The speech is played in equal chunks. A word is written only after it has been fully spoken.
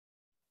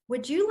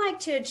Would you like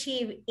to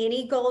achieve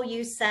any goal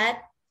you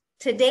set?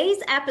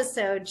 Today's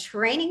episode,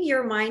 Training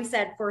Your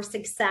Mindset for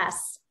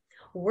Success.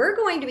 We're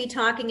going to be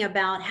talking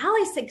about how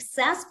a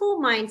successful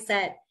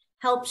mindset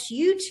helps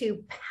you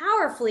to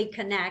powerfully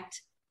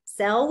connect,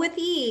 sell with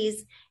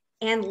ease,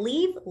 and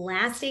leave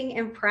lasting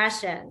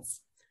impressions.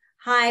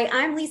 Hi,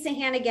 I'm Lisa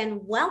Hannigan.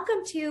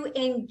 Welcome to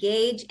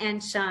Engage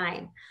and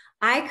Shine.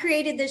 I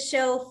created this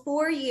show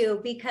for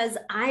you because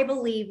I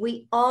believe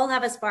we all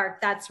have a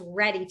spark that's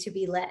ready to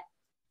be lit.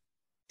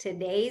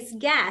 Today's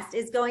guest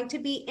is going to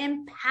be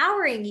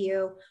empowering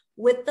you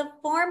with the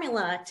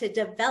formula to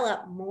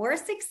develop more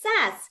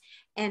success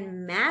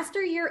and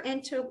master your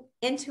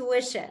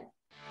intuition.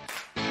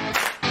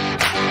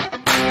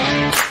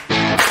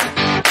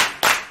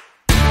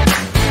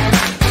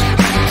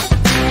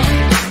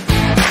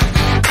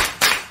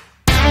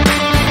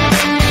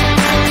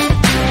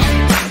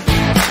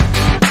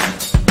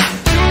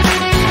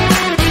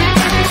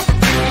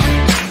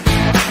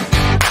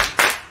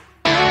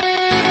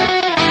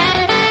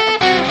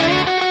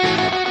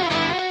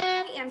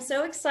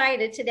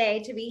 Excited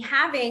today to be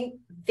having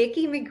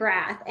Vicky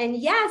McGrath. And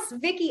yes,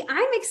 Vicky,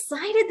 I'm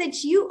excited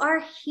that you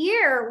are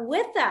here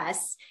with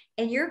us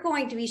and you're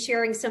going to be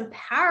sharing some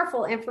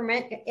powerful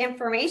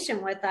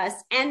information with us.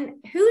 And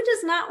who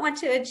does not want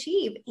to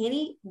achieve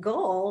any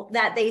goal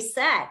that they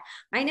set?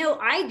 I know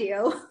I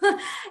do.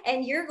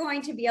 And you're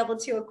going to be able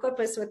to equip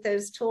us with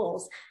those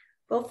tools.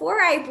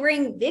 Before I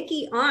bring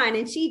Vicky on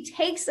and she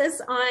takes us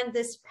on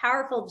this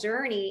powerful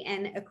journey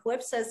and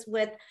equips us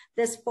with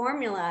this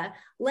formula,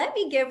 let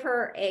me give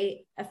her an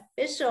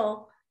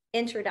official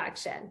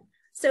introduction.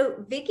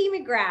 So Vicky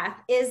McGrath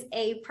is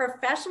a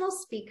professional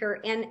speaker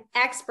and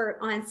expert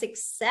on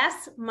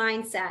success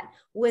mindset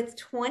with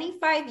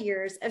 25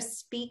 years of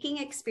speaking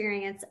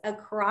experience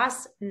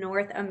across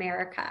North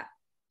America.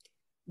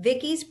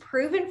 Vicky's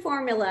proven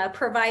formula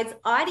provides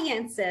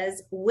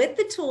audiences with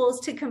the tools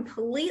to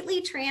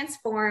completely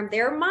transform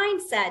their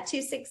mindset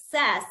to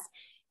success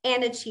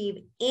and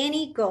achieve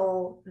any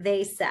goal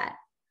they set.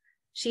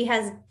 She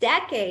has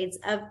decades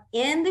of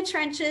in the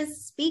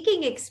trenches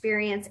speaking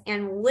experience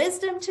and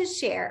wisdom to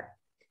share.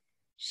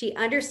 She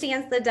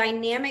understands the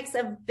dynamics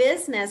of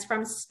business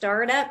from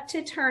startup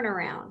to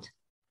turnaround.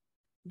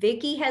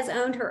 Vicky has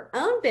owned her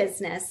own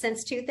business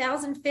since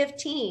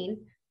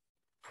 2015.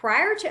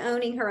 Prior to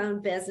owning her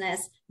own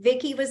business,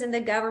 Vicky was in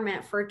the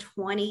government for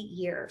 20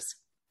 years.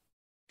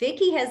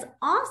 Vicky has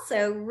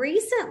also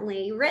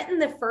recently written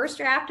the first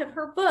draft of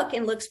her book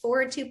and looks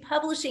forward to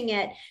publishing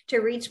it to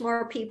reach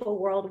more people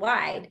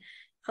worldwide.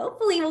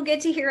 Hopefully, we'll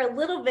get to hear a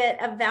little bit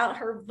about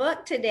her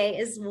book today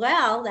as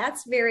well.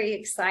 That's very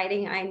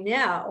exciting, I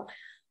know.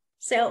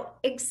 So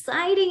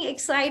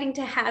exciting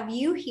to have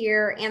you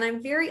here. And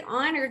I'm very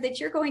honored that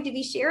you're going to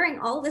be sharing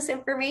all this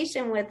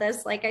information with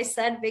us. Like I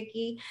said,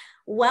 Vicky,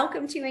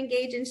 welcome to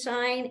Engage and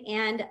Shine.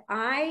 And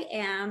I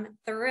am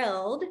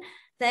thrilled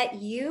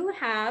that you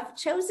have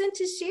chosen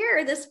to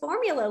share this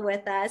formula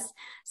with us.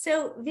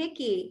 So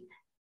Vicky,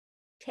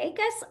 take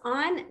us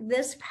on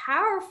this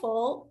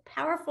powerful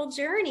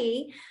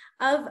journey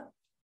of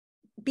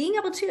being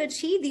able to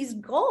achieve these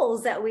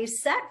goals that we've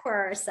set for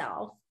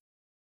ourselves.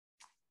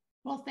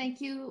 Well, thank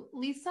you,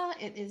 Lisa.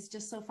 It is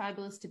just so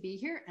fabulous to be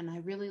here. And I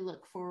really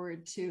look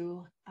forward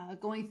to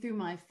going through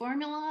my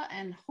formula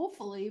and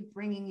hopefully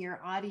bringing your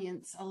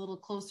audience a little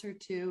closer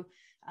to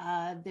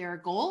their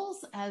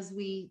goals as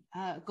we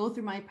go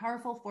through my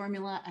powerful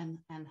formula and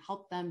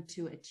help them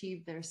to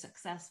achieve their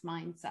success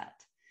mindset.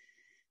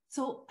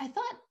 So I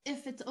thought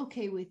if it's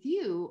okay with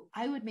you,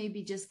 I would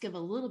maybe just give a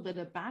little bit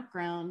of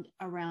background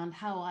around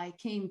how I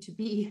came to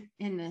be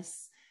in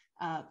this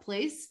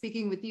place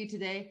speaking with you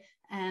today,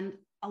 and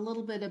a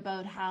little bit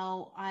about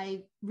how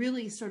I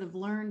really sort of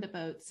learned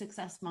about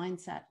success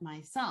mindset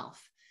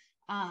myself.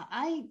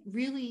 I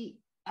really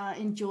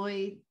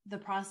enjoy the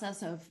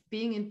process of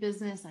being in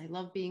business. I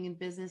love being in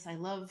business. I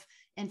love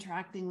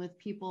interacting with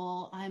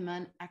people. I'm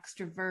an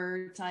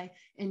extrovert. I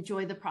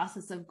enjoy the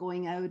process of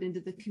going out into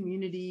the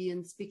community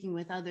and speaking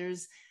with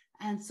others.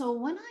 And so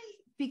when I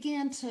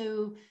began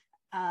to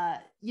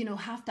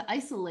have to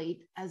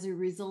isolate as a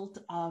result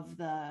of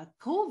the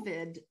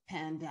COVID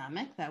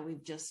pandemic that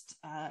we've just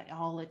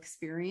all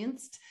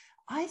experienced,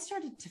 I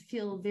started to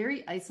feel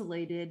very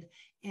isolated,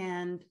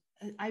 and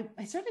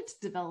I started to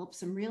develop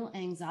some real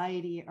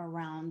anxiety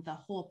around the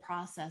whole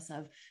process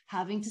of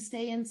having to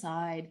stay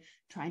inside,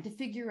 trying to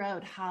figure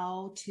out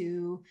how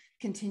to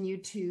continue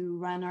to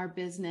run our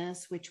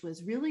business, which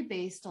was really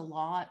based a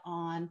lot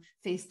on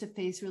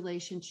face-to-face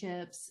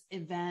relationships,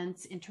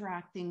 events,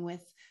 interacting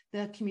with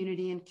the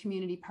community and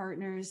community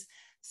partners.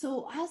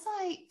 So as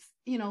I,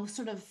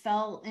 sort of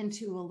fell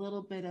into a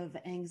little bit of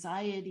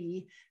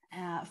anxiety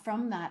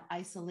from that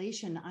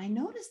isolation, I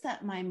noticed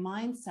that my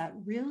mindset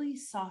really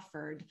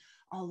suffered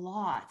a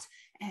lot.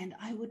 And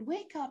I would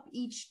wake up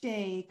each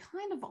day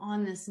kind of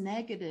on this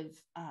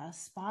negative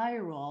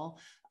spiral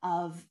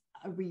of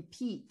a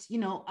repeat,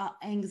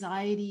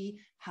 anxiety.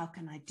 How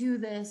can I do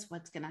this?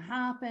 What's going to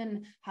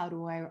happen? How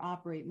do I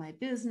operate my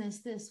business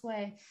this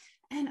way?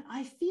 And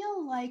I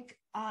feel like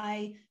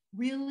I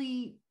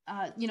really,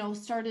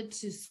 started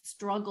to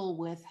struggle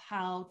with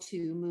how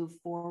to move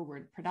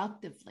forward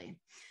productively.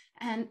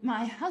 And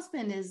my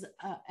husband is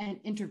an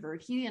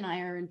introvert. He and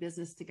I are in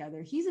business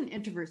together. He's an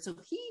introvert, so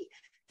he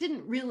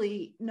didn't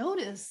really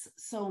notice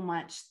so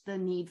much the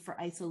need for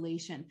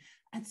isolation.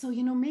 And so,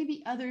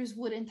 maybe others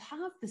wouldn't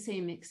have the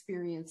same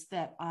experience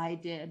that I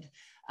did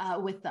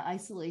with the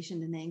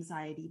isolation and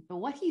anxiety. But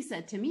what he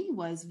said to me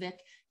was, Vic,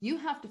 you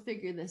have to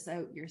figure this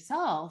out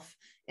yourself.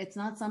 It's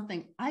not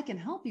something I can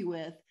help you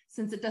with,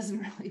 since it doesn't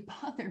really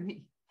bother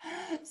me.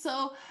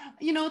 So,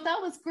 that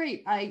was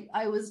great.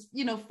 I was,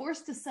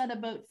 forced to set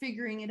about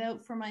figuring it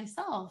out for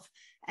myself.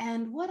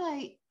 And what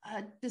I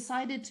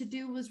decided to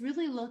do was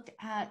really look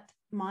at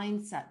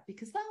mindset,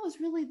 because that was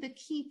really the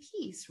key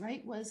piece,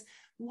 right? Was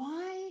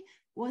why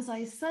was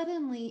I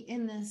suddenly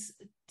in this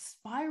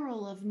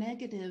spiral of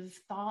negative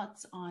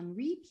thoughts on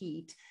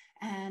repeat?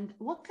 And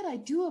what could I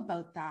do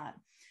about that?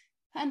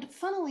 And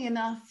funnily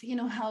enough,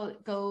 how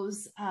it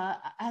goes,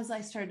 as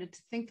I started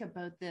to think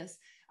about this,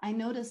 I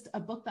noticed a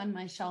book on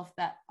my shelf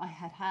that I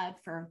had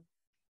for,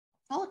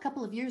 a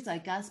couple of years, I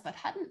guess, but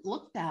hadn't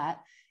looked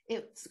at.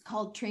 It's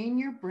called Train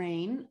Your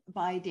Brain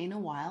by Dana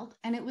Wilde,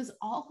 and it was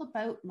all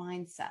about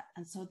mindset.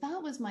 And so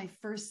that was my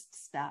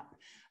first step.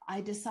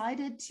 I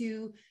decided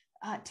to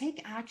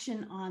take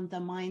action on the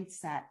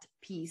mindset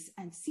piece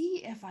and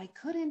see if I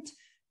couldn't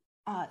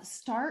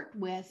start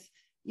with,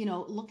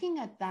 looking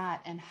at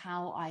that and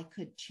how I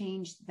could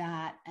change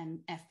that, and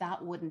if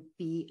that wouldn't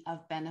be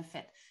of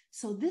benefit.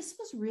 So this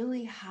was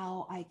really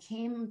how I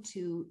came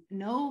to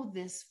know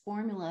this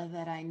formula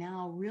that I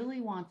now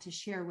really want to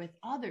share with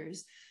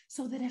others,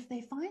 so that if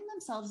they find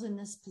themselves in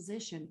this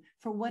position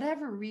for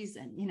whatever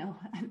reason,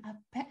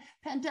 a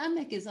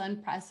pandemic is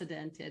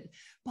unprecedented,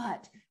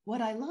 but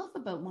what I love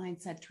about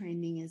mindset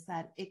training is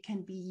that it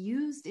can be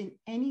used in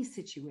any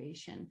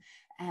situation.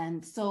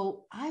 And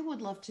so I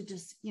would love to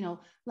just,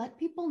 let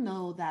people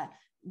know that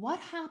what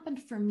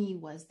happened for me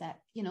was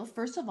that,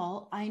 first of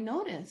all, I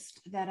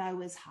noticed that I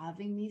was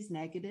having these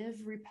negative,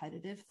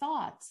 repetitive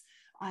thoughts.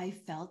 I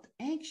felt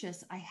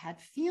anxious. I had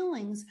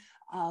feelings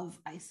of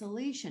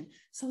isolation.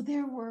 So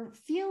there were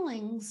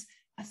feelings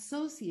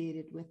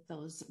associated with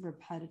those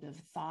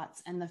repetitive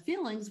thoughts, and the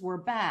feelings were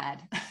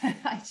bad.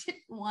 I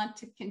didn't want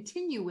to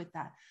continue with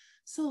that.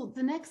 So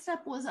the next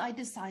step was I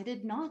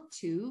decided not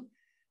to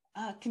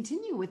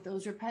continue with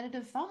those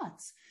repetitive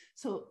thoughts.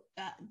 So,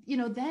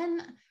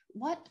 then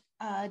what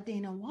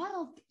Dana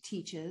Wilde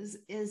teaches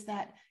is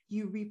that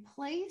you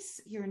replace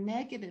your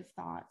negative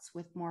thoughts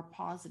with more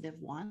positive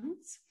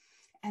ones,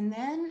 and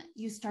then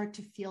you start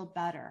to feel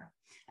better.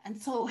 And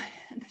so,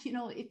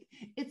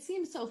 it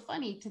seems so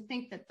funny to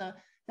think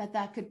that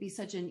that could be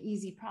such an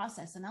easy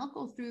process. And I'll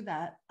go through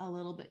that a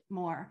little bit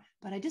more,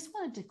 but I just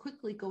wanted to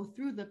quickly go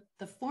through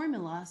the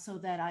formula so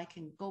that I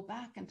can go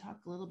back and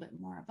talk a little bit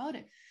more about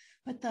it.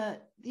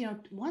 But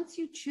once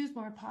you choose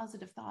more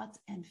positive thoughts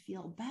and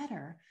feel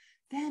better,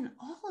 then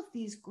all of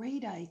these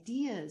great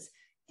ideas,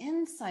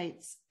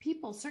 insights,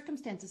 people,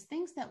 circumstances,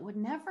 things that would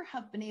never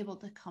have been able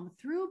to come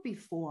through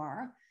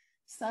before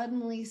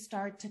suddenly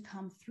start to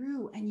come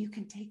through, and you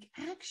can take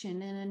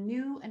action in a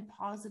new and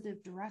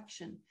positive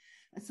direction.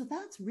 And so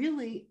that's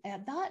really,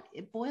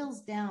 it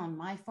boils down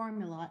my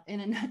formula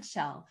in a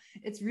nutshell.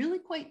 It's really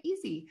quite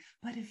easy,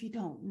 but if you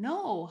don't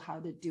know how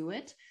to do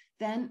it,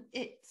 then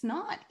it's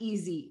not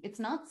easy. It's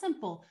not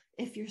simple.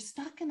 If you're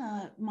stuck in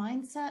a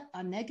mindset,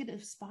 a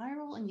negative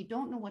spiral, and you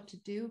don't know what to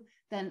do,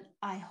 then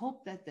I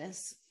hope that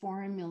this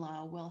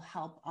formula will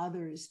help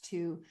others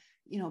to,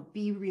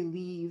 be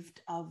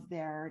relieved of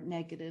their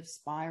negative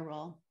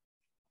spiral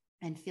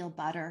and feel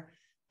better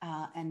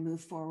and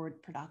move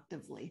forward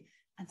productively.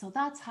 And so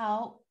that's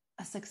how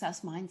a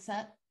success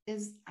mindset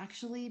is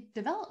actually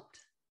developed.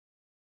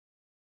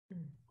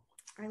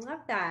 I love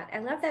that. I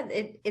love that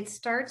it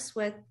starts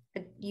with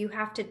you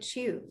have to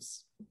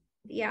choose.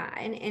 Yeah.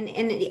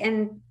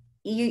 And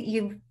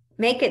you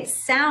make it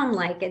sound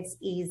like it's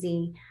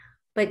easy,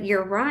 but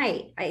you're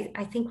right.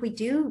 I think we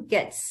do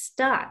get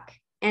stuck,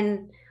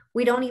 and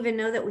we don't even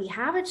know that we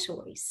have a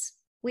choice.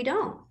 I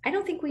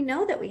don't think we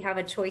know that we have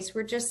a choice.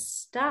 We're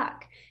just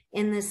stuck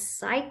in this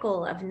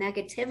cycle of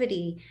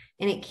negativity,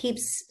 and it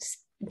keeps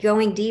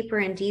going deeper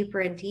and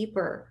deeper and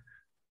deeper.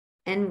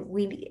 And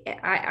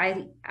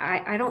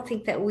I don't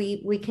think that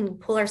we can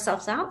pull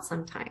ourselves out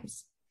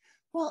sometimes.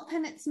 Well,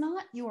 and it's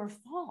not your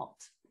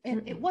fault.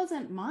 And it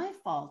wasn't my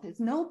fault. It's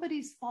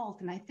nobody's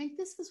fault. And I think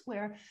this is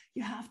where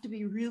you have to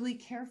be really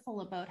careful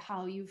about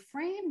how you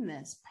frame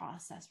this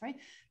process, right?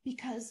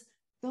 Because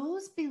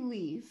those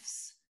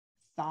beliefs,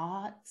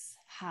 thoughts,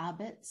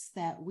 habits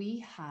that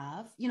we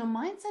have,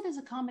 mindset is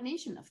a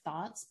combination of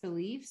thoughts,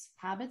 beliefs,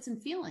 habits,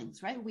 and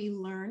feelings, right? We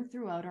learn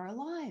throughout our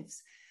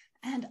lives.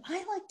 And I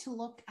like to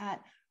look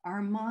at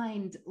our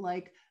mind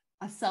like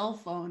a cell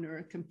phone or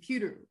a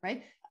computer,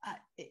 right?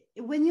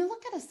 When you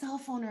look at a cell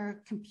phone or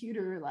a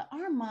computer,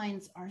 our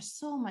minds are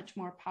so much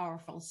more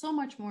powerful, so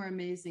much more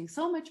amazing,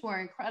 so much more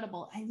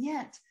incredible. And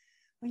yet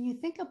when you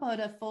think about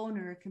a phone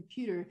or a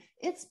computer,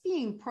 it's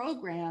being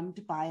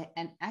programmed by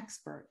an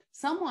expert,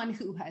 someone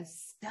who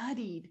has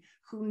studied,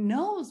 who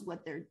knows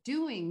what they're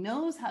doing,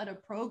 knows how to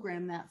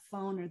program that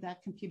phone or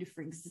that computer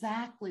for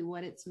exactly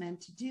what it's meant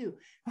to do.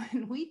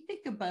 When we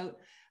think about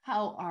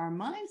how our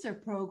minds are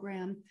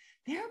programmed,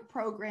 they're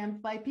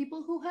programmed by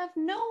people who have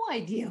no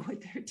idea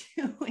what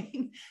they're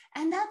doing.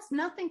 And that's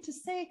nothing to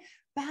say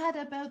bad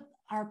about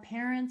our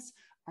parents,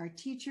 our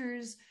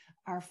teachers,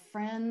 our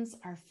friends,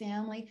 our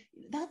family.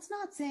 That's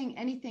not saying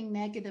anything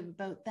negative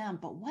about them.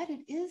 But what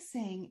it is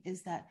saying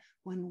is that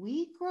when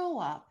we grow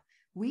up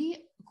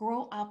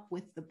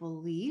with the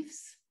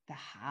beliefs, the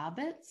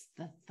habits,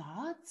 the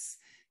thoughts,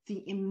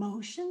 the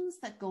emotions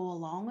that go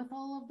along with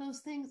all of those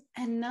things,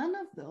 and none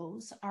of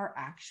those are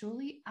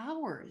actually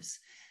ours.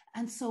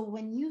 And so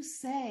when you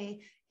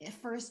say,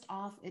 first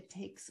off, it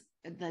takes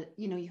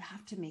you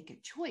have to make a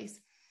choice,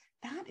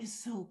 that is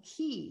so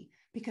key.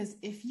 Because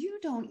if you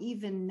don't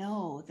even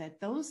know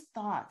that those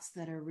thoughts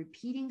that are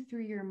repeating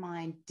through your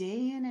mind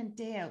day in and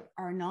day out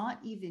are not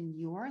even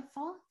your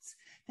thoughts,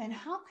 then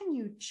how can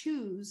you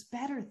choose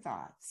better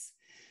thoughts?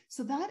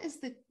 So that is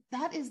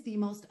the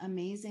most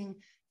amazing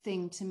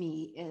thing to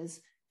me,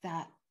 is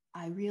that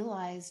I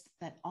realized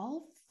that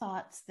all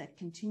thoughts that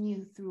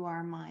continue through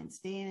our minds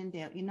day in and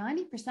day out,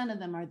 90% of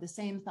them are the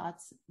same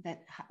thoughts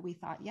that we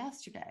thought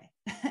yesterday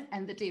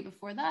and the day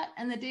before that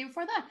and the day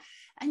before that.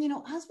 And,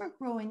 as we're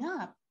growing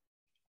up,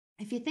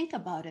 if you think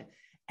about it,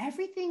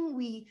 everything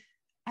we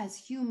as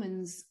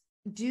humans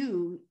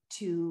do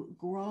to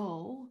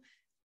grow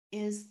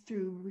is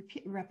through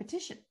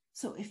repetition.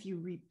 So if you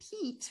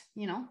repeat,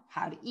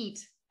 how to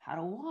eat, how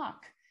to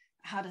walk,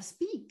 how to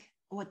speak,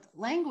 what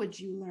language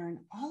you learn,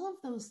 all of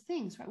those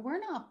things, right? We're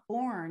not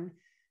born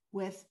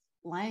with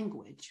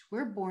language.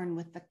 We're born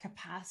with the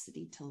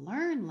capacity to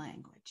learn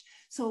language.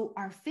 So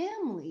our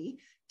family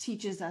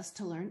teaches us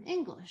to learn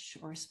English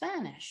or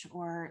Spanish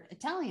or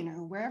Italian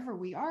or wherever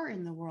we are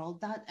in the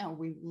world, that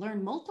we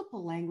learn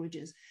multiple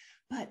languages,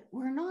 but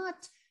we're not,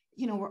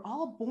 we're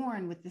all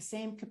born with the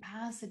same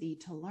capacity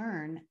to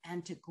learn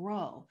and to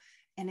grow.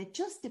 And it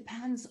just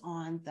depends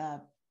on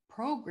the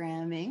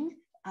programming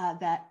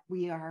that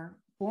we are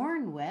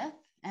born with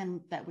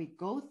and that we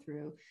go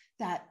through.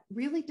 That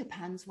really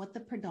depends what the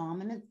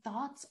predominant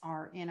thoughts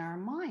are in our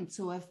mind.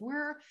 So if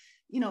we're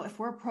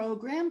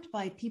programmed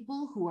by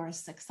people who are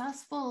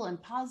successful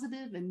and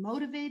positive and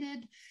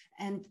motivated,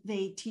 and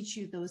they teach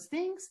you those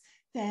things,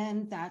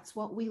 then that's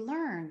what we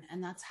learn.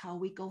 And that's how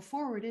we go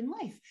forward in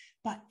life.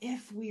 But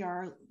if we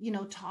are,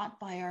 taught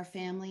by our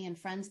family and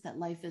friends that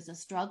life is a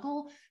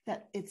struggle,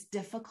 that it's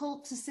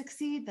difficult to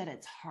succeed, that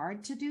it's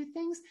hard to do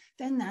things,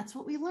 then that's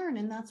what we learn.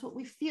 And that's what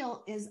we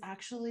feel is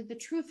actually the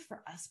truth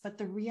for us. But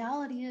the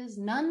reality is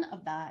none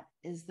of that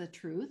is the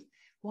truth.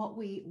 What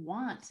we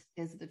want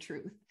is the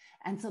truth.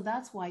 And so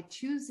that's why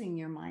choosing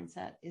your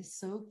mindset is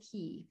so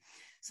key.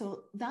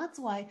 So that's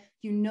why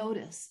you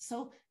notice.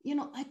 So,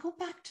 I go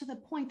back to the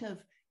point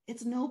of,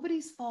 it's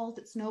nobody's fault.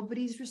 It's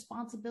nobody's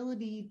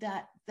responsibility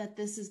that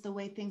this is the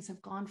way things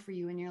have gone for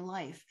you in your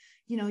life.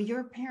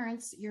 Your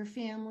parents, your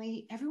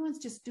family, everyone's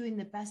just doing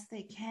the best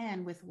they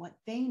can with what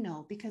they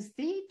know, because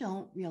they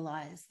don't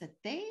realize that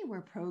they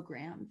were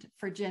programmed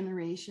for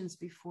generations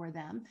before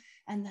them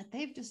and that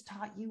they've just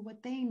taught you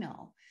what they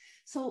know.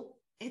 So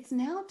it's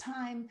now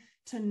time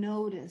to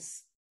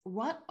notice,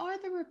 what are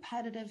the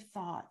repetitive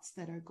thoughts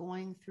that are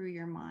going through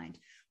your mind?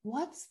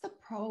 What's the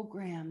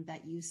program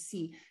that you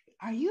see?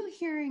 Are you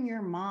hearing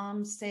your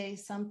mom say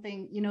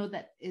something,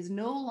 that is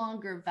no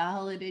longer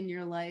valid in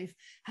your life?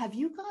 Have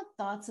you got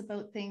thoughts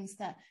about things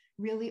that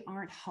really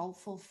aren't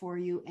helpful for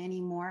you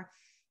anymore?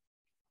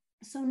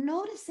 So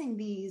noticing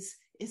these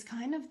is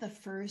kind of the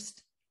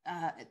first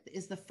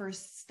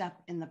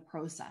step in the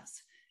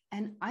process.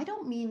 And I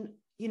don't mean,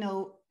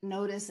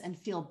 notice and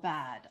feel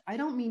bad. I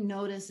don't mean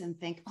notice and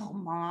think, oh,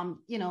 mom,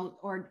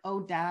 or oh,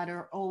 dad,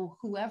 or oh,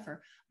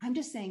 whoever. I'm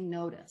just saying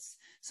notice.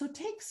 So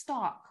take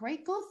stock,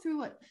 right? Go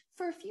through it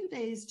for a few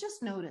days.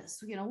 Just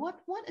notice,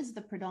 what is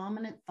the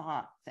predominant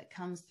thought that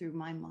comes through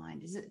my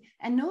mind?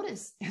 And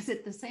notice, is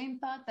it the same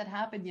thought that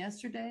happened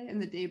yesterday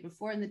and the day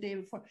before and the day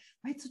before,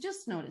 right? So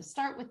just notice,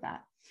 start with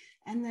that.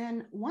 And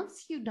then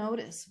once you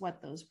notice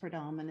what those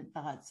predominant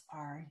thoughts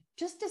are,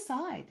 just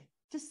decide.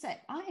 Just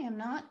say, I am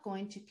not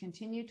going to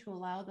continue to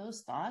allow those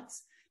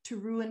thoughts to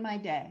ruin my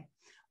day.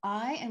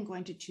 I am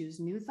going to choose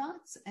new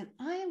thoughts, and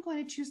I am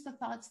going to choose the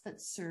thoughts that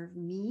serve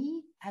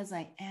me as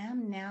I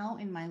am now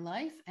in my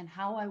life and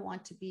how I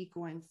want to be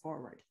going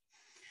forward.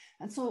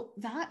 And so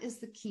that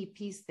is the key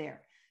piece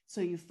there. So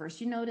you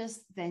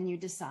notice, then you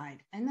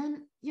decide, and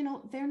then,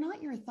 they're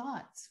not your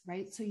thoughts,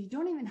 right? So you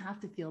don't even have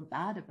to feel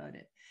bad about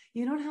it.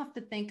 You don't have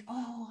to think,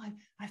 oh,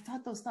 I've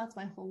thought those thoughts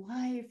my whole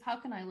life. How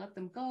can I let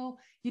them go?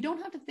 You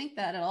don't have to think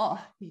that at all.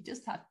 You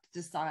just have to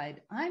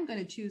decide, I'm going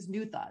to choose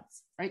new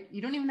thoughts, right?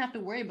 You don't even have to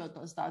worry about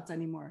those thoughts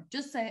anymore.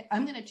 Just say,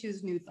 I'm going to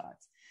choose new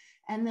thoughts.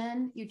 And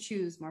then you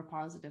choose more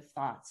positive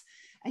thoughts.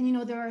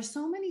 And, there are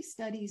so many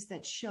studies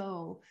that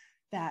show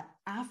that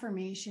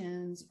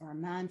affirmations or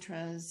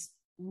mantras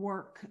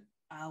work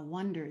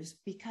wonders,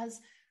 because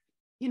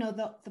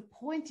the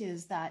point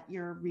is that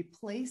you're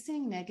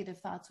replacing negative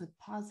thoughts with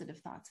positive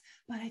thoughts.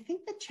 But I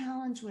think the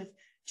challenge with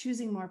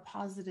choosing more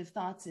positive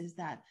thoughts is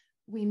that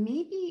we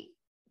maybe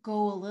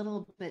go a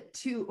little bit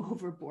too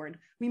overboard.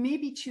 We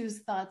maybe choose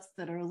thoughts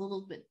that are a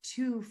little bit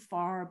too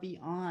far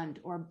beyond,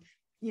 or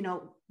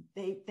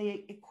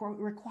they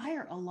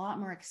require a lot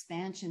more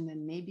expansion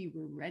than maybe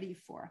we're ready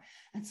for.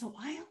 And so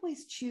I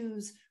always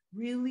choose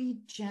really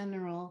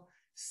general,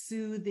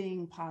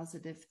 soothing,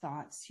 positive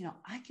thoughts.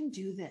 I can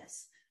do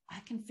this. I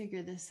can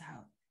figure this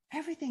out.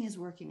 Everything is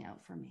working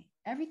out for me.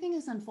 Everything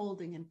is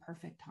unfolding in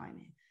perfect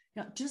timing.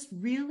 Just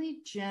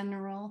really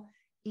general,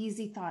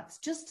 easy thoughts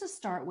just to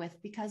start with,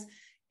 because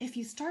if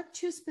you start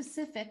too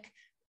specific,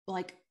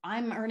 like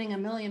I'm earning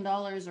 $1 million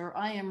or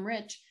I am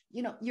rich,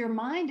 your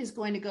mind is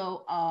going to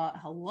go,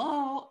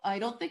 hello, I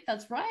don't think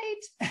that's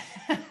right.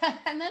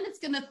 And then it's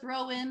going to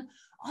throw in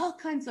all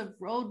kinds of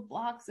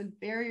roadblocks and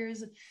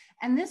barriers.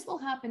 And this will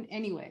happen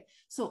anyway.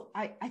 So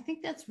I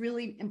think that's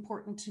really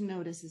important to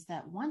notice, is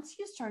that once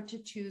you start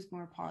to choose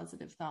more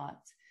positive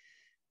thoughts,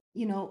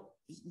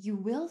 you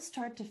will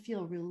start to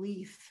feel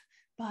relief,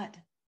 but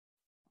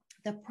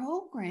the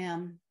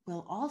program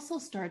will also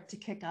start to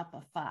kick up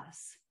a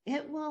fuss.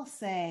 It will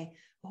say,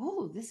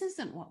 oh, this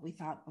isn't what we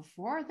thought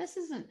before. This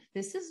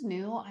is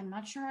new. I'm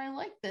not sure I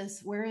like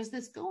this. Where is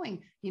this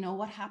going?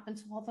 What happened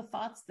to all the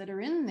thoughts that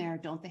are in there?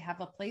 Don't they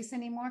have a place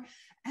anymore?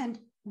 And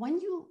when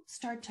you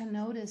start to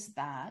notice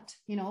that,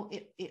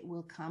 it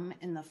will come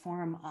in the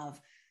form of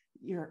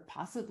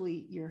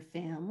possibly your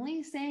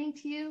family saying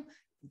to you,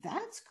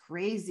 that's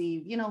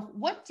crazy.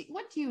 What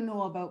do you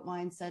know about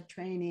mindset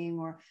training?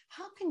 Or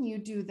how can you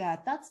do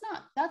that?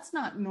 That's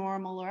not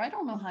normal. Or I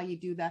don't know how you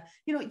do that.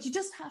 You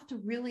just have to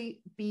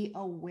really be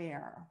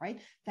aware,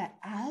 right? That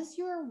as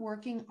you're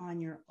working on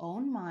your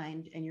own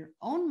mind and your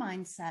own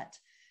mindset,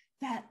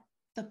 that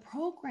the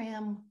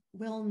program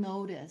will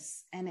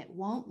notice, and it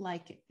won't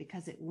like it,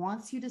 because it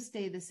wants you to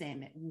stay the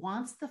same. It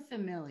wants the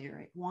familiar.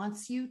 It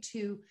wants you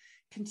to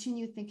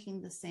continue thinking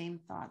the same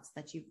thoughts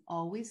that you've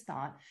always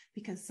thought,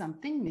 because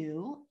something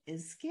new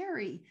is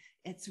scary.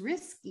 It's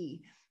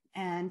risky.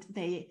 And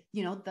the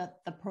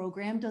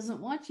program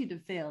doesn't want you to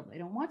fail. They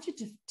don't want you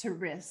to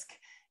risk.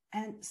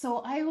 And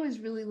so I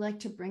always really like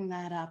to bring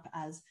that up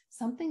as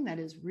something that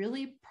is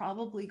really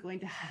probably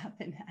going to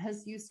happen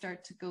as you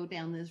start to go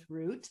down this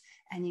route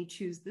and you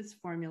choose this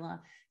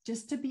formula,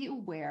 just to be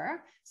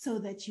aware so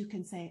that you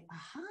can say,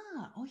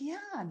 aha, oh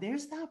yeah,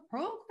 there's that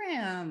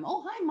program.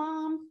 Oh, hi,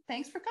 Mom.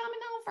 Thanks for coming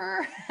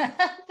over.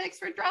 Thanks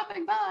for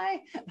dropping by.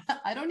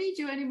 I don't need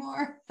you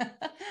anymore.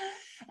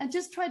 And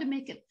just try to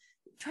make it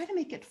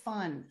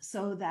fun,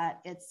 so that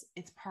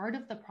it's part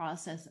of the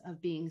process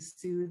of being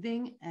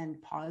soothing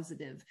and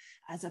positive,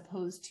 as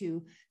opposed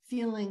to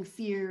feeling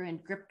fear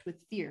and gripped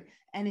with fear.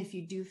 And if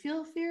you do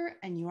feel fear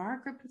and you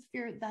are gripped with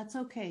fear, that's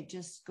okay.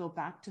 Just go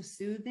back to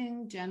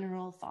soothing,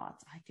 general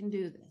thoughts. I can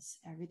do this.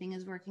 Everything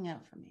is working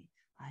out for me.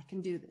 I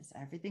can do this.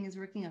 Everything is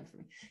working out for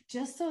me.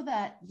 Just so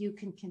that you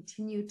can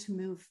continue to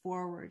move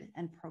forward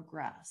and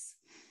progress.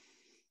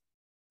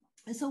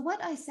 And so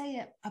what I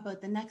say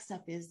about the next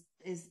step is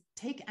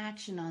take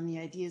action on the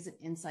ideas and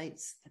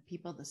insights, the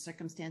people, the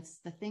circumstances,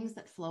 the things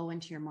that flow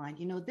into your mind.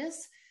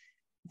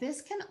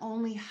 This can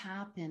only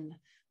happen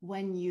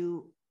when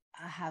you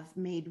have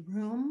made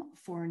room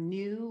for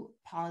new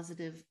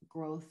positive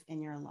growth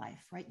in your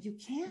life, right? You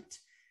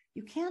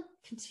can't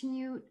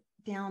continue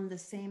down the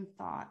same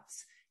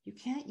thoughts. You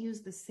can't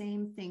use the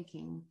same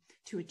thinking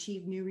to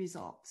achieve new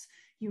results.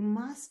 You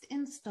must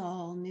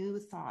install new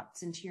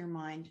thoughts into your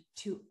mind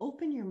to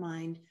open your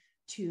mind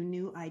to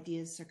new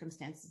ideas,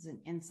 circumstances, and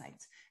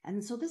insights.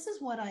 And so this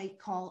is what I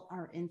call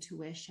our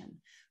intuition.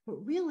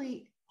 But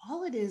really,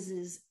 all it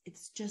is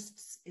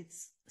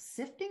it's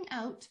sifting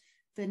out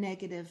the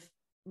negative,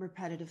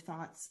 repetitive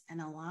thoughts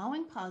and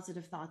allowing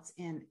positive thoughts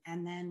in.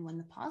 And then when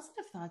the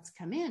positive thoughts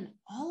come in,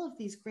 all of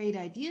these great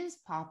ideas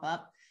pop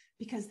up,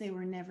 because they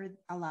were never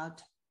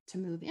allowed to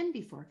move in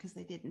before, because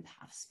they didn't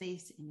have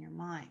space in your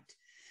mind.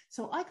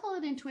 So I call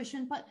it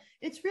intuition, but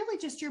it's really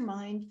just your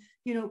mind,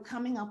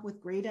 coming up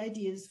with great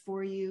ideas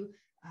for you,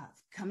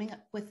 coming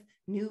up with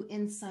new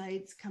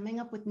insights, coming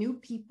up with new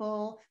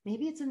people.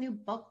 Maybe it's a new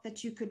book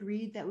that you could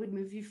read that would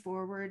move you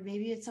forward.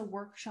 Maybe it's a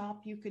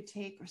workshop you could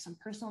take, or some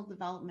personal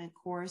development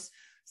course,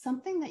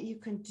 something that you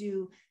can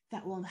do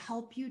that will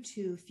help you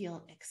to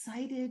feel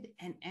excited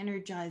and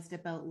energized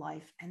about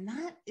life. And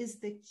that is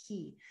the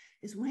key,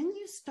 is when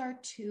you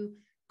start to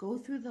go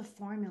through the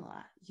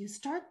formula, you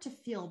start to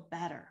feel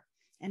better.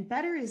 And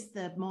better is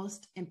the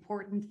most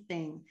important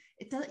thing.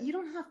 You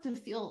don't have to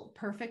feel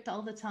perfect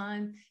all the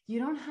time. You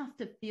don't have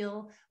to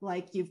feel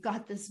like you've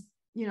got this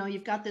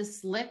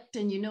licked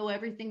and you know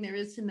everything there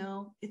is to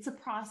know. It's a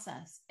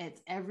process.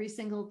 It's every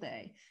single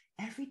day.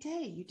 Every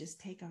day you just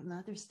take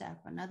another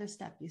step.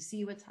 You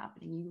see what's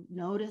happening. You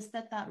notice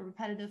that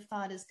repetitive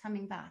thought is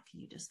coming back.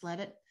 You just let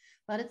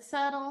it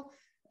settle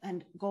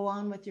and go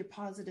on with your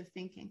positive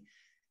thinking.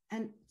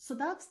 And so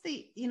that's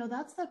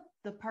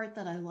the part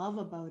that I love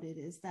about it,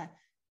 is that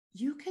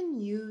you can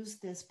use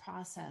this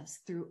process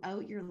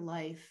throughout your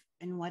life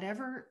in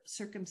whatever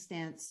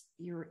circumstance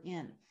you're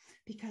in.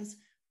 Because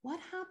what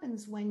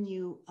happens when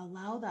you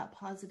allow that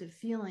positive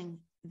feeling,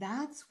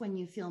 that's when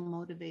you feel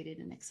motivated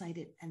and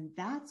excited. And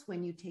that's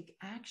when you take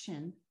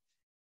action.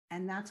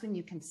 And that's when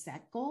you can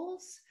set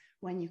goals,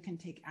 when you can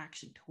take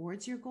action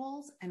towards your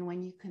goals, and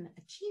when you can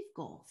achieve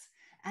goals.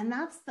 And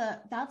that's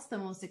the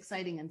most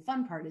exciting and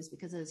fun part, is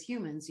because as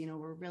humans,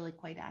 we're really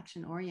quite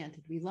action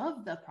oriented. We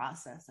love the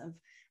process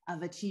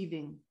of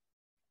achieving,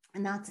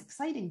 and that's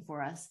exciting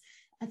for us.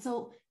 And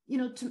so,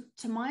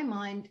 to my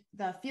mind,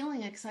 the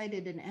feeling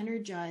excited and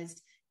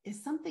energized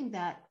is something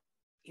that,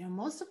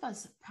 most of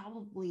us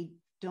probably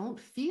don't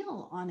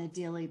feel on a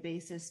daily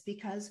basis,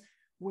 because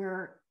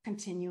we're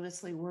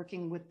continuously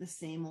working with the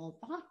same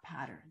old thought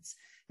patterns,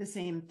 the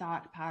same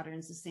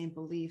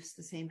beliefs,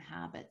 the same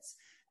habits.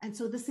 And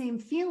so the same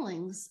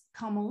feelings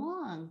come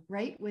along,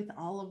 right, with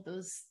all of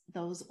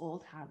those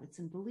old habits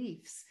and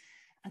beliefs.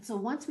 And so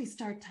once we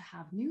start to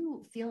have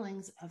new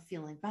feelings of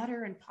feeling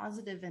better and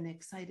positive and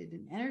excited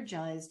and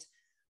energized,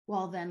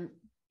 well, then,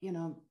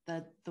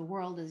 the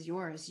world is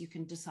yours. You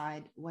can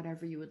decide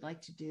whatever you would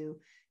like to do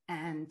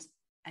and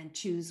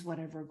choose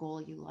whatever goal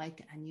you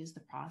like and use the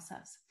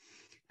process.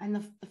 And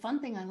the fun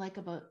thing I like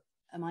about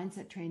a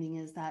mindset training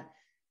is that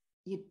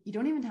you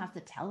don't even have to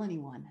tell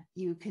anyone.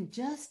 You can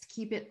just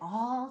keep it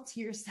all to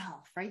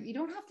yourself, right? You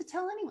don't have to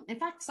tell anyone. In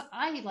fact,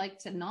 I like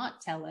to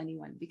not tell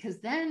anyone, because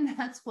then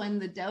that's when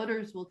the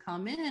doubters will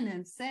come in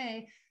and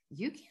say,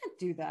 you can't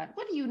do that.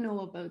 What do you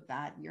know about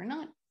that? You're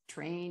not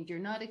trained, you're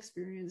not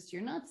experienced,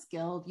 you're not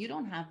skilled, you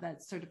don't have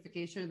that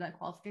certification or that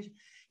qualification.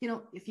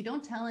 If you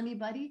don't tell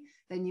anybody,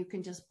 then you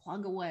can just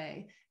plug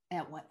away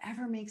at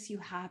whatever makes you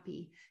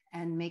happy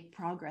and make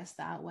progress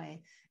that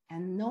way.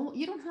 And no,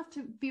 you don't have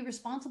to be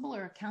responsible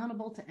or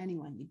accountable to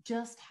anyone. You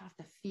just have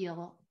to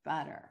feel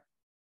better.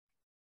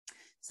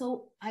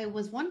 So I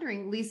was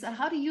wondering, Lisa,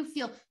 how do you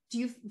feel? Do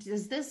you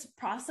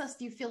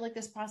feel like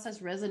this process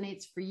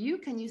resonates for you?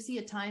 Can you see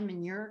a time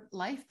in your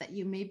life that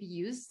you maybe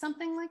used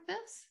something like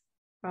this?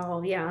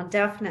 Oh yeah,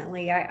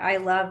 definitely. I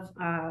love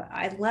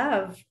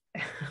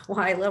well,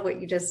 I love what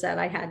you just said.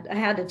 I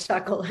had to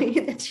chuckle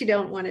that you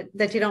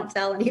don't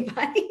tell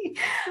anybody.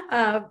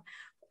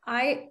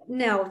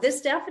 No,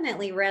 this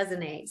definitely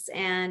resonates.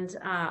 And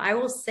I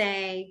will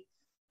say,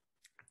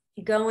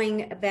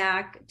 going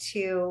back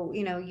to,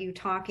 you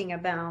talking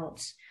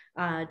about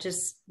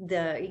just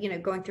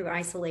going through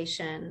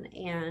isolation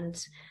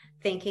and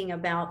thinking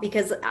about,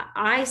 because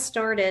I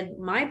started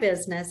my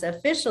business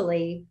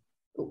officially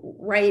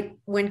right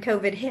when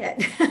COVID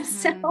hit.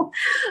 So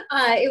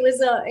it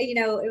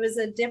was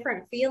a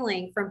different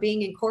feeling from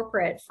being in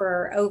corporate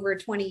for over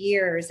 20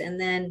 years. And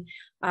then,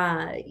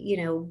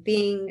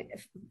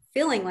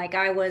 feeling like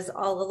I was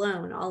all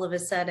alone all of a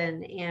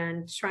sudden,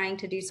 and trying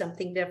to do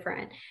something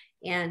different,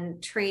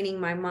 and training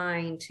my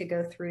mind to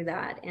go through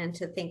that and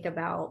to think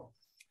about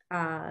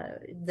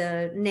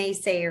the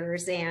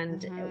naysayers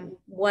and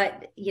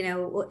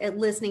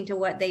listening to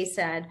what they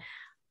said.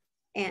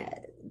 And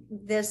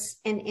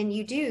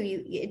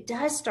it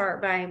does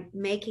start by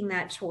making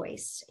that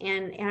choice.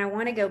 And I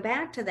want to go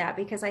back to that,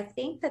 because I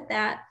think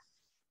that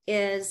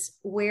is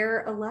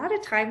where a lot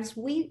of times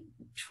we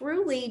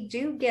truly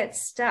do get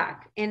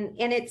stuck. And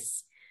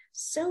it's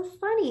so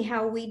funny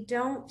how we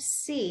don't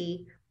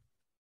see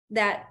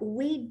that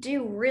we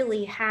do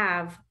really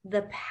have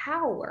the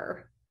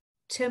power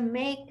to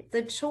make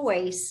the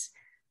choice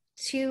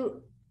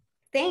to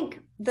think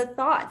the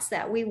thoughts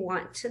that we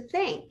want to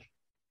think,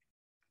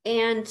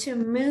 and to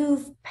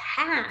move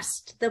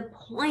past the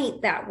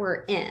point that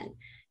we're in,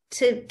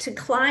 to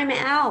climb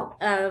out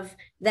of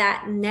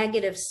that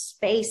negative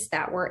space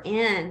that we're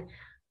in.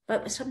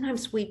 But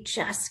sometimes we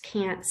just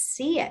can't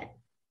see it.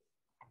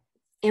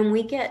 And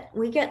we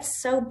get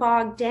so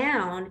bogged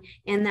down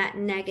in that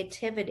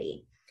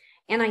negativity.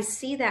 And I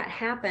see that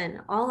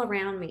happen all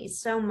around me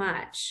so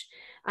much.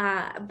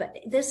 But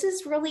this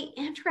is really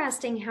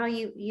interesting how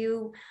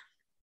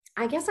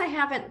I guess I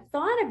haven't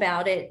thought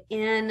about it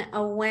in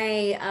a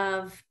way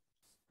of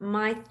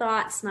my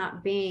thoughts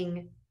not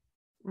being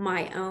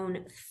my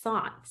own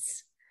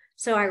thoughts.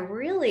 So I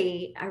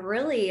really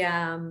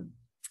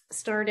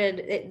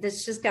started,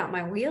 this just got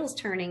my wheels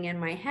turning in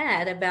my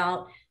head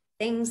about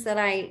things that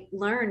I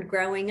learned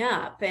growing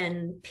up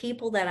and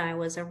people that I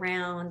was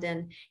around.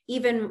 And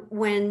even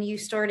when you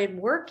started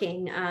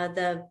working,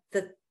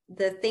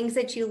 the things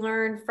that you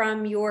learned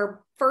from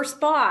your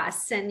first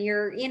boss, and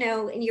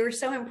you're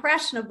so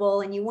impressionable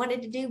and you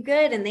wanted to do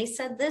good, and they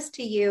said this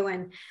to you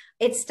and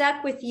it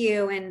stuck with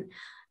you. And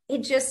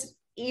it just,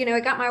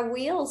 it got my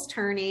wheels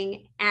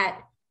turning at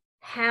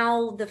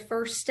how the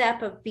first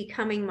step of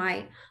becoming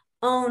my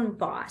own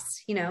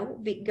boss,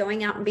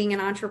 going out and being an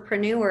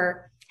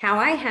entrepreneur, how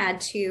I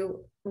had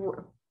to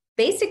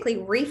basically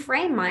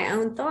reframe my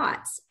own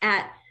thoughts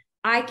at,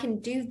 I can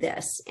do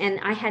this, and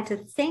I had to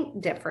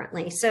think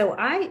differently. So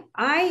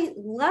I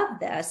love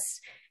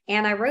this.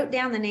 And I wrote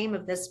down the name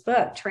of this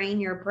book, Train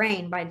Your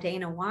Brain by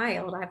Dana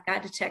Wilde. I've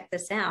got to check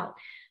this out.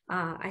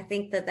 I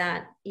think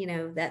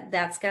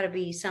that's got to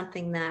be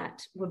something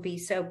that would be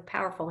so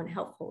powerful and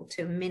helpful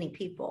to many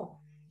people.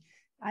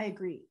 I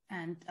agree.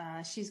 And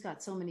she's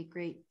got so many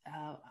great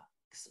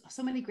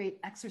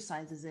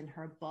exercises in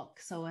her book.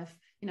 So if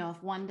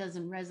one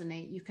doesn't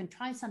resonate, you can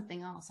try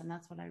something else. And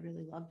that's what I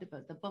really loved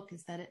about the book,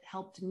 is that it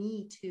helped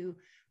me to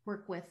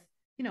work with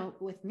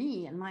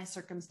me and my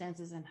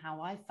circumstances and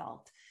how I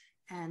felt.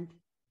 And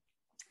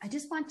I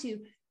just want to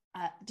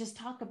just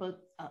talk about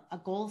a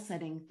goal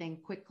setting thing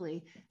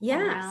quickly.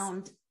 Yes.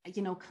 Around,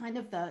 kind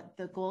of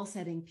the goal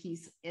setting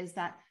piece is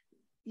that,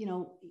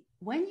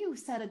 when you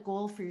set a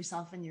goal for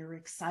yourself and you're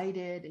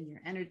excited and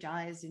you're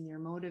energized and you're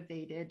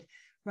motivated,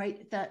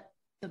 right? That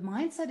the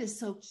mindset is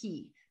so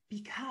key,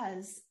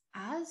 because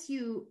as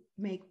you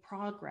make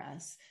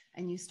progress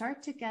and you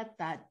start to get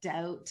that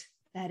doubt,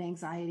 that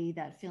anxiety,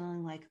 that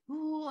feeling like,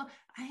 oh,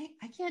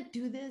 I can't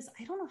do this.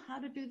 I don't know how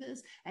to do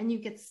this. And you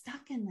get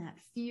stuck in that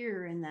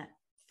fear and that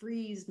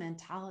freeze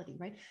mentality,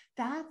 right?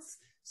 That's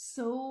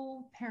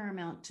so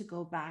paramount to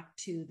go back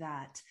to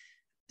that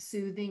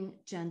soothing,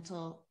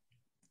 gentle,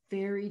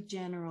 very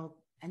general,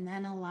 and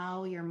then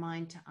allow your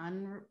mind to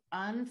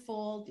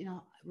unfold,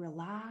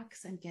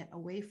 relax and get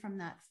away from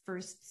that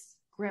first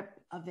grip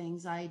of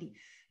anxiety.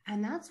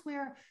 And that's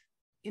where,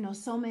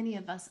 so many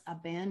of us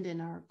abandon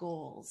our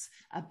goals,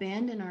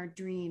 abandon our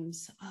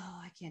dreams.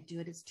 Oh, I can't do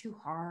it. It's too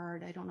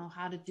hard. I don't know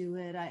how to do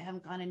it. I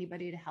haven't got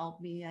anybody to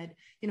help me.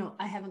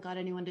 I haven't got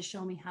anyone to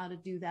show me how to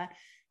do that.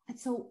 And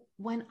so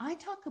when I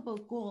talk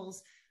about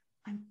goals,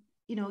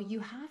 you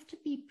have to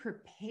be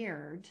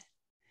prepared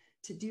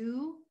to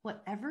do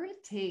whatever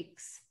it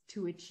takes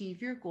to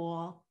achieve your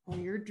goal or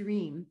your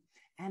dream,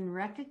 and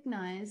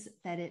recognize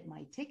that it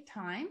might take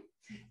time,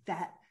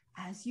 that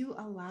as you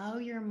allow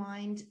your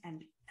mind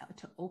and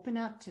to open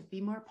up, to be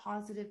more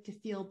positive, to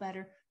feel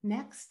better,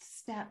 next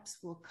steps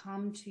will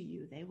come to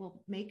you. They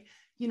will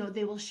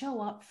they will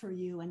show up for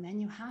you. And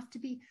then you have to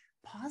be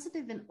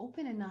positive and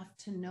open enough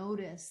to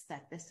notice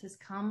that this has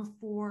come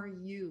for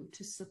you,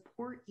 to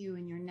support you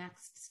in your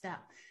next step.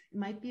 It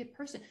might be a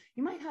person.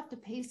 You might have to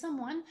pay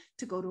someone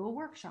to go to a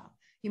workshop.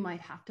 You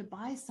might have to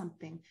buy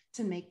something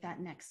to make that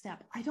next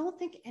step. I don't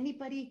think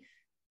anybody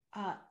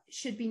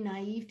should be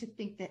naive to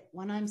think that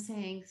when I'm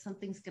saying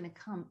something's going to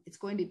come, it's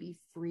going to be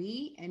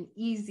free and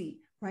easy,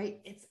 right?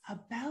 It's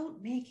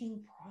about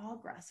making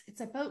progress.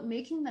 It's about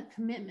making the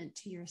commitment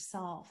to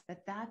yourself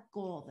that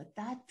goal,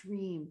 that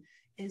dream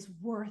is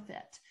worth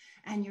it.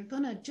 And you're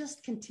going to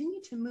just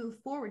continue to move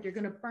forward. You're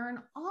going to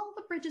burn all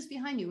the bridges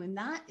behind you. And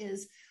that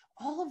is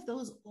all of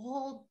those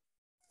old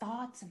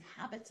thoughts and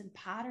habits and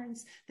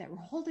patterns that were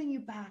holding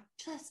you back.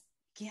 Just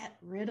get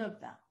rid of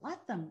them,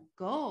 let them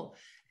go.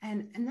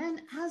 And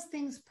then as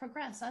things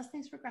progress,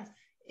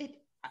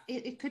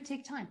 it could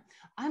take time.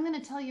 I'm going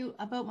to tell you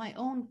about my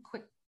own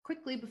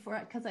quickly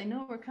because I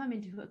know we're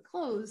coming to a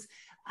close,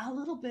 a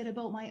little bit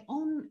about my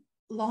own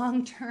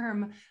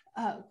long-term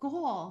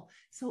goal.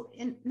 So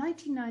in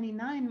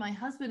 1999, my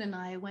husband and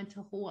I went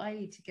to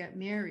Hawaii to get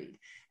married.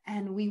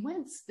 And we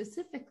went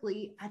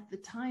specifically at the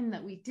time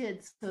that we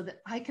did so that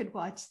I could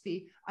watch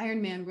the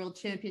Ironman World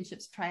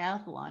Championships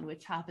triathlon,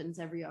 which happens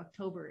every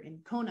October in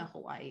Kona,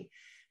 Hawaii.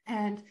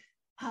 And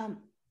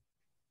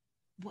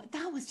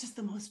that was just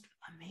the most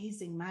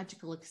amazing,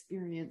 magical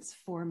experience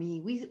for me.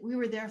 We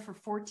were there for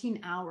 14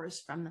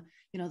 hours from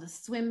the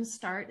swim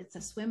start. It's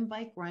a swim,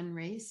 bike, run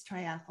race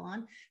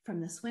triathlon.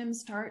 From the swim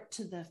start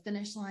to the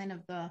finish line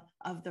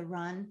of the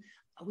run,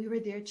 we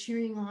were there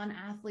cheering on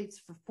athletes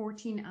for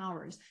 14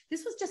 hours.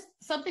 This was just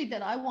something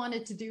that I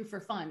wanted to do for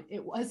fun.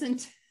 It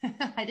wasn't,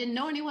 I didn't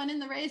know anyone in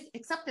the race,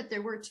 except that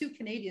there were 2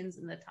 Canadians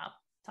in the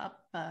top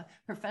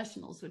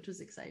professionals, which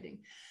was exciting.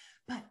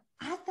 But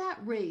at that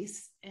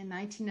race in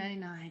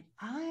 1999,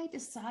 I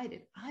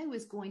decided I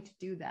was going to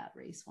do that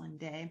race one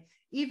day,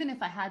 even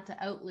if I had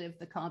to outlive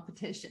the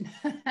competition.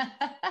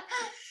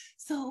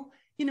 So,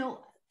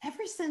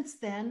 ever since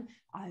then,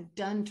 I've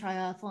done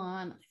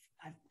triathlon.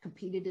 I've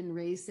competed in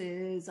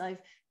races.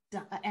 I've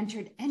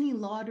entered any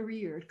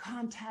lottery or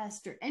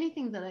contest or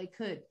anything that I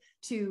could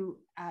to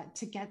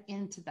get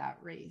into that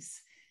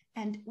race.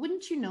 And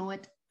wouldn't you know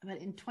it, but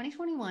in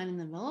 2021, in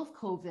the middle of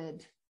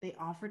COVID, they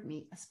offered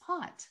me a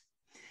spot.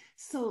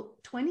 So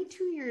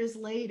 22 years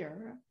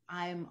later,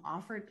 I'm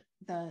offered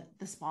the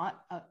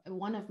spot,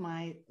 one of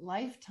my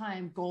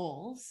lifetime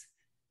goals,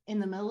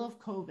 in the middle of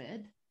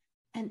COVID.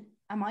 And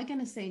am I going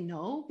to say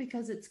no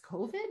because it's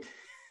COVID?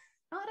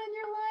 Not in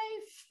your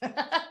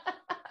life.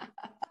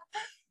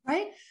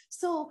 Right?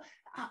 So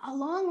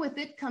along with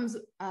it comes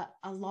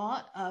a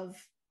lot of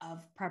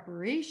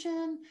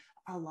preparation,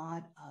 a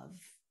lot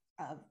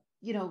of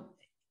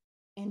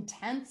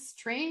intense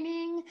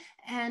training,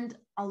 and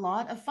a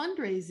lot of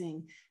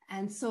fundraising.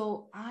 And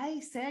so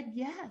I said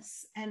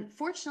yes. And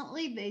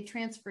fortunately, they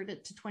transferred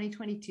it to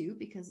 2022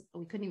 because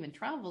we couldn't even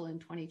travel in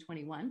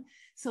 2021.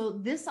 So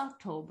this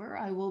October,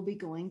 I will be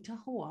going to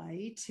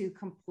Hawaii to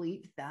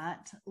complete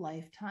that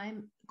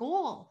lifetime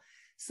goal.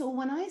 So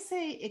when I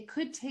say it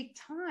could take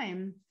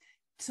time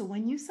So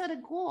when you set a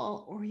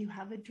goal or you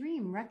have a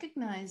dream,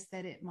 recognize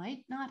that it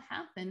might not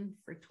happen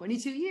for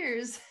 22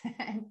 years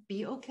and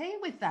be okay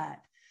with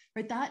that.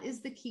 Right? That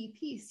is the key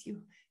piece.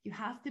 You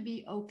have to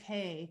be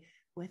okay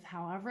with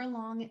however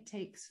long it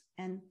takes.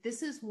 And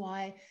this is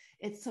why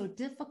it's so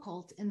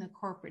difficult in the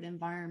corporate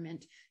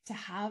environment to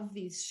have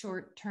these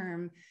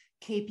short-term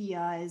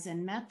KPIs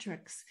and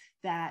metrics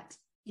that,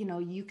 you know,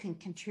 you can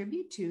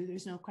contribute to.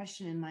 There's no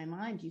question in my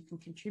mind, you can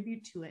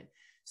contribute to it.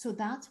 So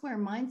that's where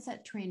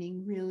mindset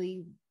training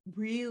really,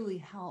 really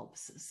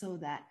helps, so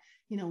that,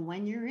 you know,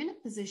 when you're in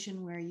a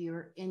position where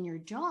you're in your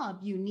job,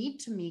 you need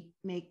to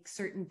make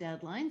certain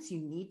deadlines,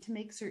 you need to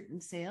make certain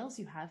sales,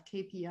 you have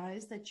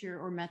KPIs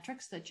or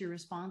metrics that you're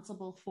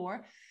responsible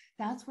for.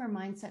 That's where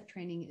mindset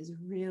training is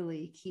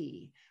really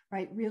key,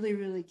 right? Really,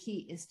 really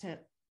key is to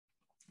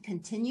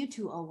continue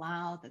to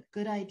allow the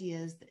good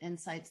ideas, the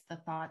insights, the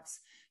thoughts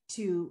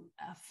to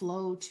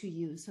flow to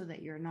you, so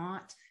that you're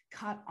not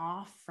cut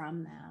off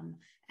from them,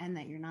 and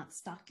that you're not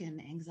stuck in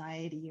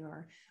anxiety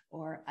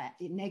or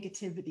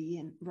negativity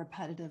and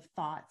repetitive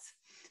thoughts.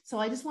 So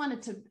I just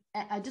wanted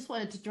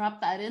to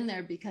drop that in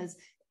there, because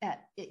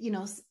you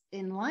know,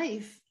 in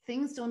life,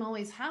 things don't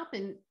always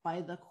happen by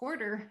the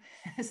quarter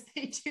as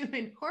they do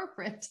in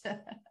corporate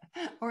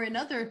or in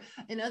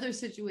other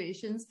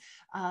situations,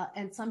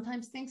 and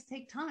sometimes things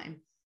take time.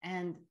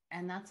 And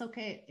that's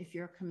okay. If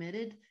you're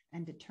committed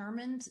and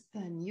determined,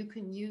 then you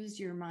can use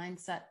your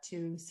mindset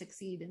to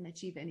succeed and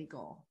achieve any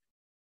goal.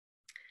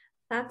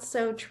 That's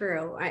so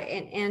true.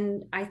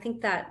 And I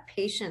think that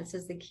patience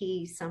is the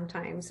key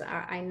sometimes.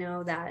 I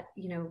know that,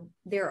 you know,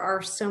 there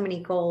are so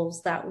many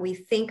goals that we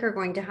think are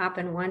going to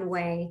happen one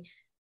way,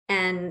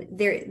 and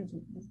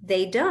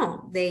they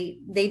don't.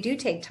 They do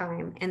take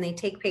time, and they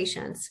take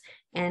patience,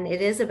 and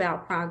it is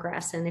about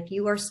progress. And if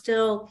you are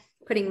still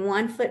putting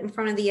one foot in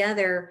front of the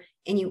other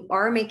and you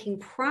are making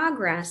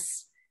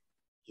progress,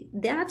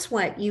 that's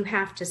what you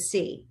have to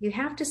see. You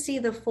have to see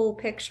the full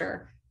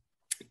picture.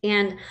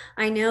 And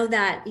I know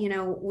that, you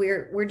know,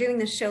 we're doing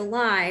the show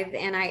live,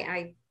 and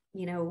I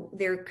you know,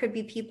 there could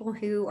be people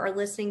who are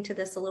listening to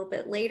this a little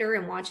bit later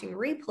and watching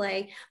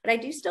replay, but I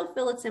do still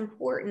feel it's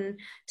important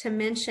to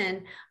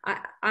mention,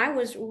 I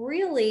was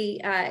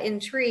really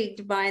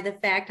intrigued by the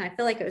fact, and I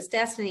feel like it was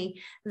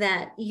destiny,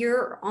 that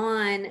you're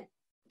on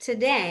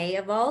today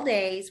of all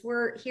days.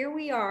 Here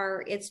we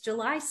are, it's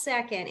July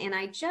 2nd, and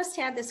I just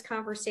had this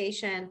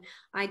conversation.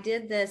 I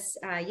did this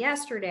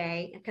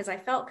yesterday because I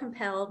felt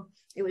compelled.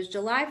 It was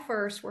July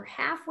 1st. We're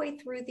halfway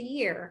through the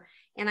year,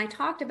 and I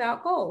talked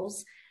about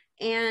goals.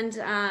 And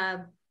I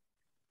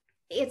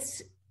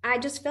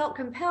just felt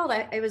compelled.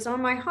 It was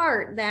on my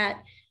heart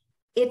that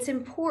it's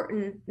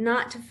important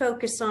not to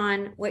focus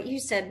on what you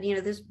said, you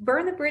know, this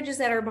burn the bridges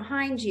that are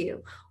behind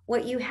you,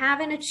 what you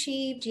haven't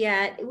achieved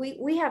yet.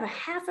 We have a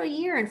half a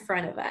year in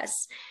front of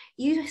us.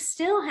 You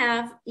still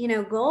have, you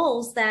know,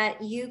 goals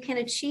that you can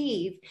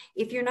achieve.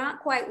 If you're not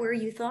quite where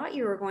you thought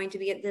you were going to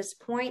be at this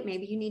point,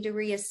 maybe you need to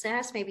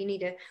reassess, maybe you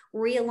need to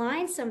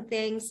realign some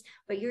things,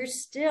 but you're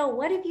still,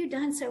 what have you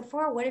done so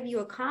far? What have you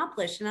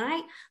accomplished? And I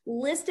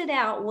listed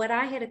out what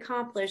I had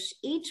accomplished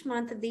each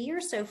month of the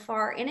year so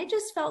far. And it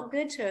just felt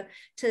good to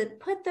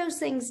put those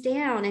things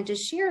down and to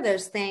share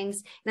those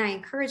things. And I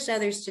encouraged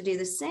others to do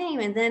the same.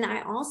 And then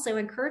I also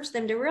encouraged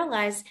them to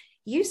realize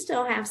you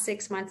still have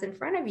 6 months in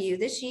front of you.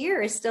 This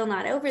year is still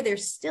not over.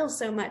 There's still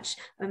so much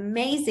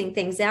amazing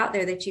things out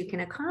there that you can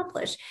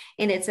accomplish.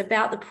 And it's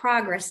about the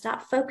progress.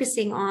 Stop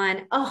focusing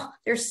on, oh,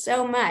 there's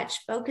so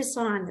much. Focus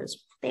on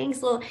those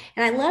things. And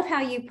I love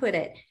how you put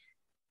it.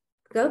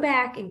 Go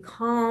back and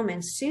calm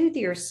and soothe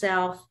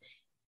yourself,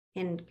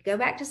 and go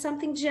back to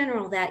something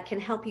general that can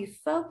help you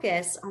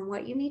focus on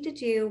what you need to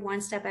do one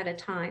step at a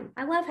time.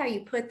 I love how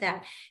you put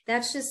that.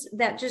 That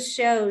just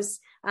shows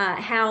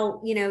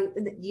how, you know,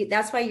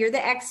 that's why you're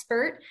the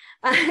expert.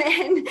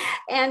 And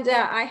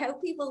I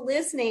hope people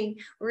listening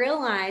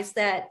realize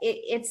that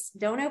it's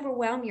don't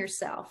overwhelm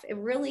yourself. It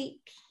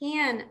really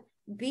can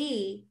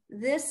be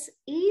this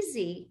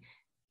easy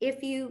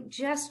if you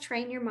just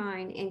train your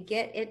mind and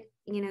get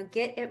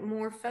it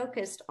more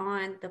focused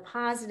on the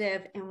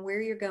positive and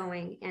where you're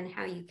going and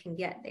how you can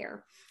get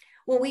there.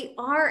 Well, we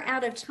are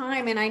out of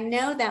time, and I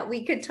know that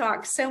we could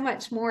talk so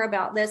much more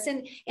about this,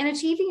 and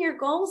achieving your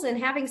goals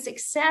and having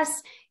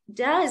success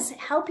does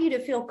help you to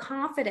feel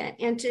confident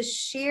and to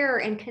share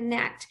and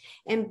connect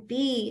and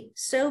be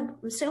so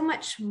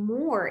much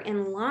more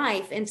in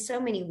life in so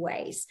many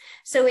ways.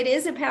 So it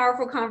is a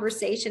powerful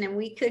conversation, and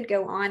we could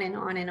go on and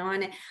on and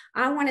on.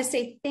 I want to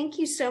say thank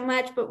you so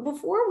much. But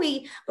before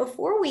we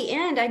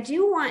end, I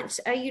do want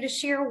you to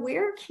share,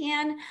 where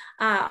can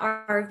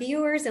our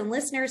viewers and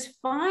listeners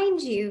find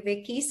you,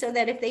 Vicky, so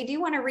that if they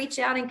do want to reach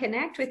out and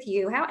connect with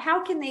you,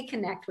 how can they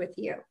connect with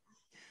you?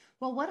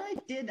 Well, what I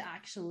did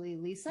actually,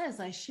 Lisa, is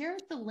I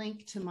shared the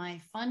link to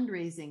my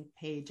fundraising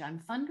page. I'm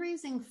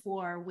fundraising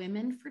for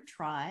Women for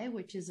Try,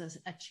 which is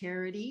a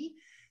charity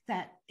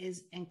that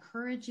is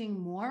encouraging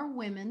more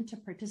women to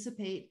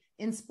participate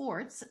in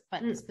sports,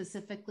 but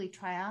specifically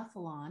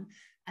triathlon.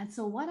 And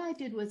so what I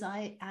did was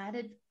I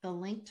added the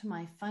link to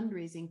my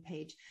fundraising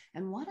page.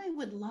 And what I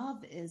would love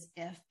is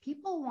if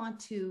people want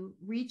to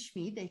reach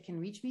me, they can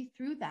reach me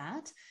through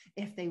that.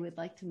 If they would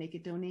like to make a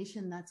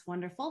donation, that's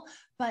wonderful.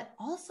 But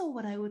also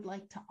what I would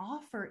like to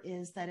offer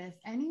is that if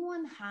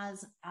anyone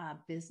has a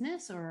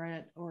business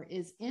or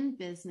is in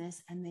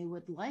business and they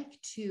would like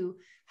to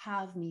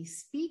have me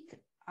speak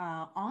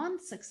on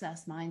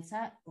success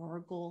mindset or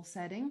goal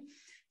setting,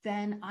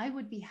 then I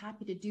would be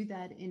happy to do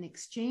that in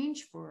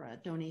exchange for a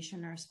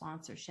donation or a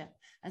sponsorship.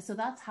 And so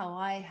that's how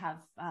I have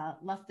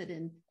left it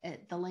in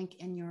the link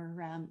in your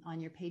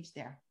on your page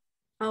there.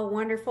 Oh,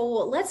 wonderful.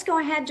 Well, let's go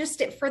ahead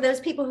for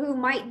those people who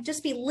might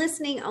just be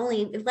listening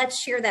only. Let's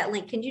share that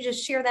link. Can you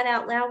just share that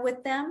out loud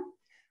with them?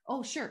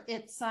 Oh, sure.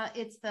 It's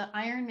the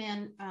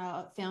Ironman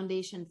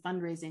Foundation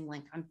fundraising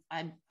link.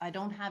 I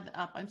don't have it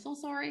up. I'm so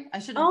sorry. I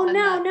should have. Oh,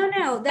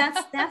 no.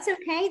 That's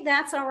okay.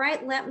 That's all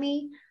right. Let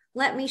me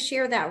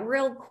share that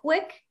real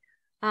quick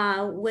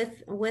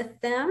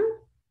with them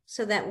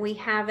so that we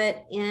have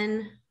it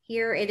in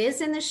here. It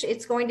is in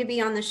it's going to be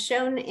on the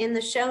show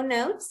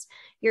notes.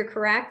 You're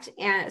correct.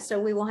 And so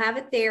we will have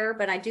it there,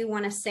 but I do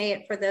want to say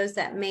it for those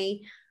that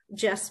may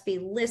just be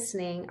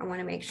listening. I want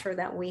to make sure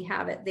that we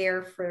have it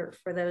there for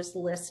those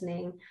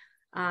listening.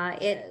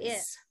 It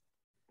is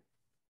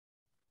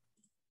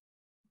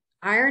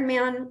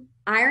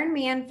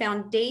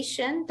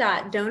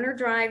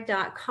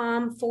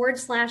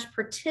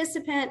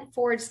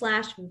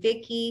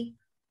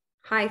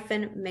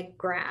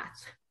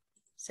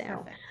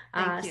So,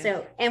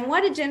 and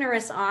what a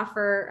generous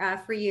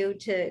offer for you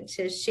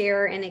to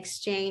share in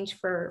exchange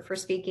for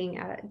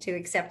speaking to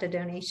accept a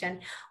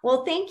donation.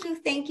 Well,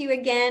 thank you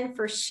again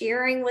for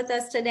sharing with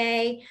us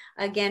today.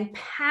 Again,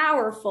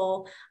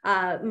 powerful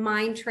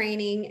mind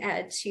training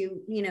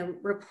to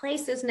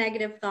replace those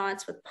negative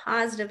thoughts with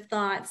positive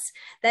thoughts.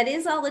 That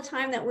is all the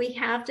time that we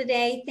have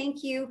today.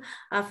 Thank you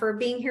for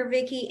being here,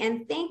 Vicky,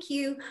 and thank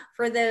you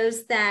for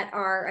those that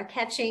are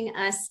catching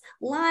us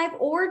live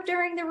or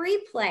during the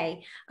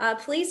replay.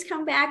 Please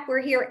come back.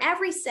 We're here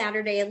every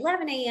Saturday,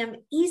 11 a.m.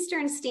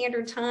 Eastern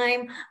Standard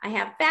Time. I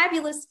have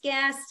fabulous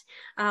guests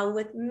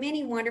with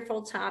many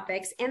wonderful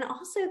topics, and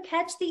also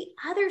catch the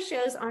other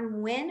shows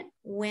on Win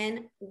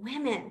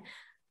Women.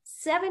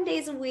 7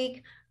 days a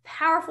week,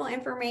 powerful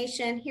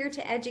information here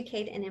to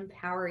educate and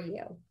empower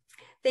you.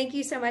 Thank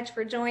you so much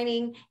for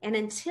joining. And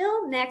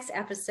until next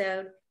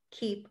episode,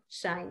 keep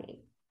shining.